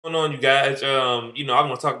Going on, you guys? I'm going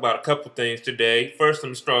to talk about a couple things today. First, I'm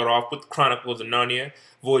going to start off with the Chronicles of Narnia,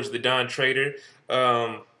 Voyage of the Dawn Treader.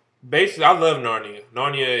 Um, Basically, I love Narnia.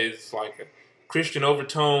 Narnia is like a Christian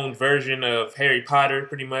overtone version of Harry Potter,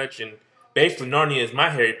 pretty much, and basically, Narnia is my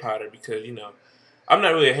Harry Potter because I'm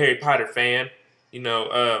not really a Harry Potter fan.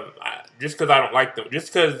 Just because I don't like them,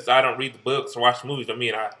 just because I don't read the books or watch the movies, don't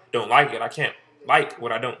mean I don't like it. I can't like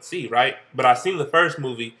what I don't see, right? But I seen the first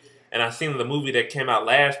movie, and I seen the movie that came out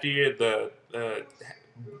last year, the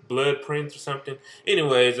Blood Prince or something.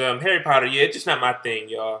 Anyways, Harry Potter, yeah, it's just not my thing,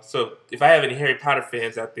 y'all. So if I have any Harry Potter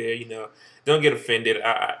fans out there, don't get offended.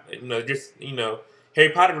 Harry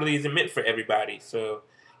Potter really isn't meant for everybody. So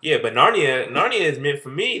yeah, but Narnia is meant for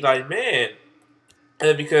me. Like man,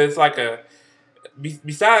 because it's like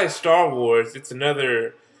besides Star Wars, it's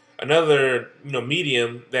another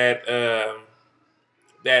medium that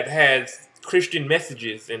has Christian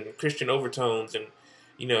messages and Christian overtones and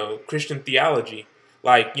Christian theology.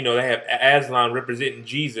 Like they have Aslan representing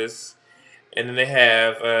Jesus, and then they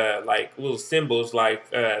have like little symbols like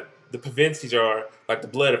the Pevensies are like the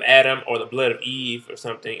blood of Adam or the blood of Eve or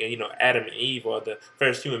something, and Adam and Eve are the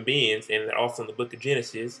first human beings, and they're also in the Book of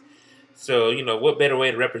Genesis. So what better way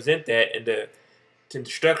to represent that and to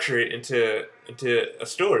structure it into a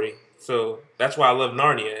story? So that's why I love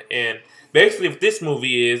Narnia. And basically, if this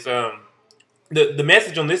movie is the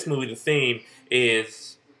message on this movie, the theme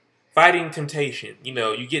is fighting temptation.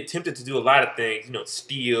 You get tempted to do a lot of things.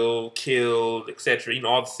 Steal, kill, etc.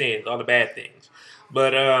 All the sins, all the bad things.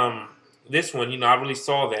 But this one, I really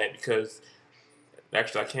saw that because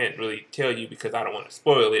actually I can't really tell you because I don't want to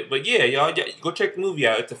spoil it. But yeah, y'all, go check the movie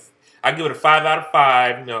out. I give it a 5 out of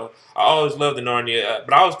 5. I always loved the Narnia,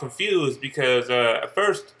 but I was confused because at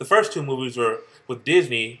first the first two movies were with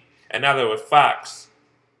Disney, and now they're with Fox.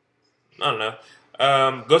 I don't know.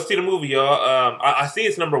 Go see the movie, y'all. I see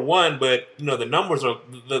it's number 1, but the numbers are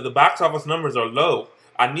the box office numbers are low.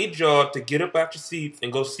 I need y'all to get up out your seats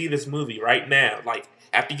and go see this movie right now. Like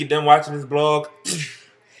after you get done watching this blog,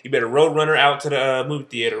 you better Roadrunner out to the movie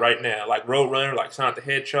theater right now. Like Roadrunner, like Sonic the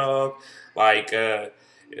Hedgehog, like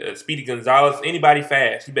Speedy Gonzalez, anybody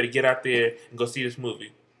fast. You better get out there and go see this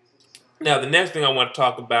movie. Now, the next thing I want to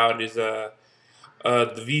talk about is the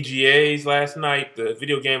VGAs last night, the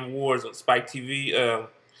Video Game Awards on Spike TV.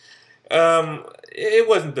 It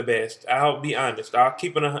wasn't the best. I'll be honest. I'll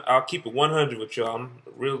keep it 100 with y'all. I'm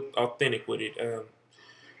real authentic with it.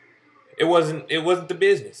 It wasn't the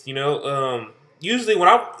business. Usually when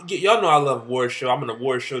y'all know I love award show. I'm an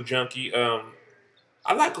award show junkie.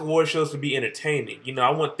 I like award shows to be entertaining. I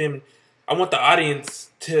want the audience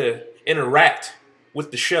to interact with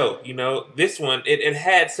the show. This one, it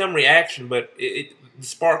had some reaction, but the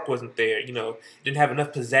spark wasn't there. It didn't have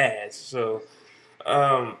enough pizzazz. So,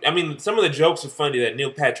 some of the jokes are funny. That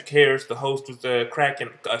Neil Patrick Harris, the host, was cracking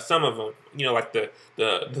some of them. Like the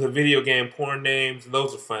video game porn names,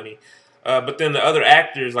 those are funny. But then the other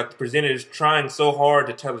actors, like the presenters, trying so hard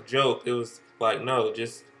to tell a joke, it was like, no,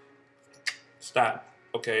 just stop.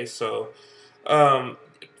 Okay, so to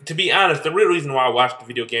be honest, the real reason why I watched the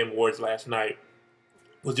Video Game Awards last night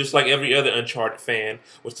was just like every other Uncharted fan,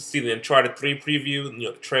 was to see the Uncharted 3 preview,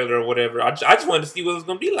 the trailer or whatever. I just wanted to see what it was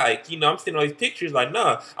going to be like. I'm seeing all these pictures like,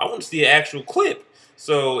 nah, I want to see an actual clip.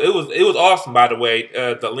 So it was awesome, by the way.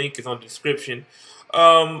 The link is on the description.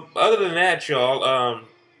 Other than that, y'all,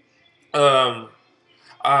 the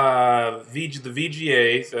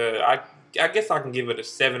VGAs, I guess I can give it a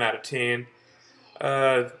 7 out of 10.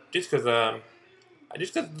 Just because the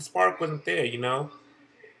spark wasn't there,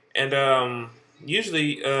 and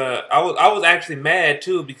usually I was actually mad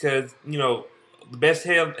too because the best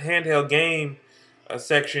handheld game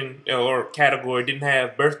section or category didn't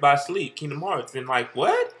have Birth by Sleep, Kingdom Hearts, and like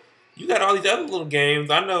what? You got all these other little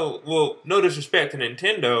games. I know. Well, no disrespect to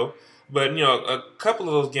Nintendo, but a couple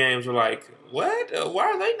of those games were like, what? Why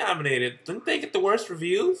are they nominated? Didn't they get the worst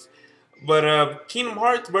reviews? But Kingdom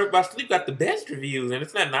Hearts Birth by Sleep got the best reviews, and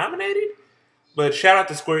it's not nominated. But shout out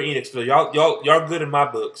to Square Enix, though. Y'all good in my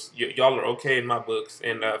books. Y'all are okay in my books.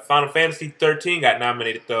 And Final Fantasy 13 got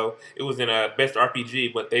nominated, though. It was in Best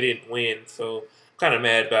RPG, but they didn't win. So I'm kind of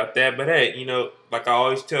mad about that. But hey, like I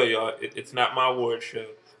always tell y'all, it's not my award show.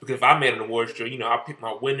 Because if I made an award show, I pick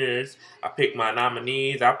my winners, I pick my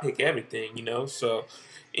nominees, I pick everything, So,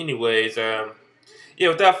 anyways, yeah,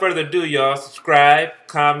 without further ado, y'all, subscribe,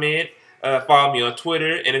 comment, follow me on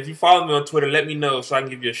Twitter. And if you follow me on Twitter, let me know so I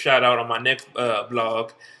can give you a shout out on my next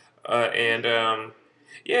blog.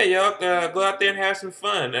 Yeah, y'all, go out there and have some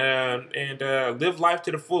fun and live life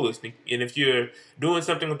to the fullest. And if you're doing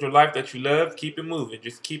something with your life that you love, keep it moving.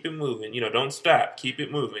 Just keep it moving. Don't stop. Keep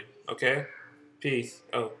it moving. Okay? Peace.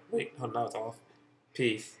 Oh, wait. Oh, now it's off.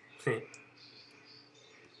 Peace.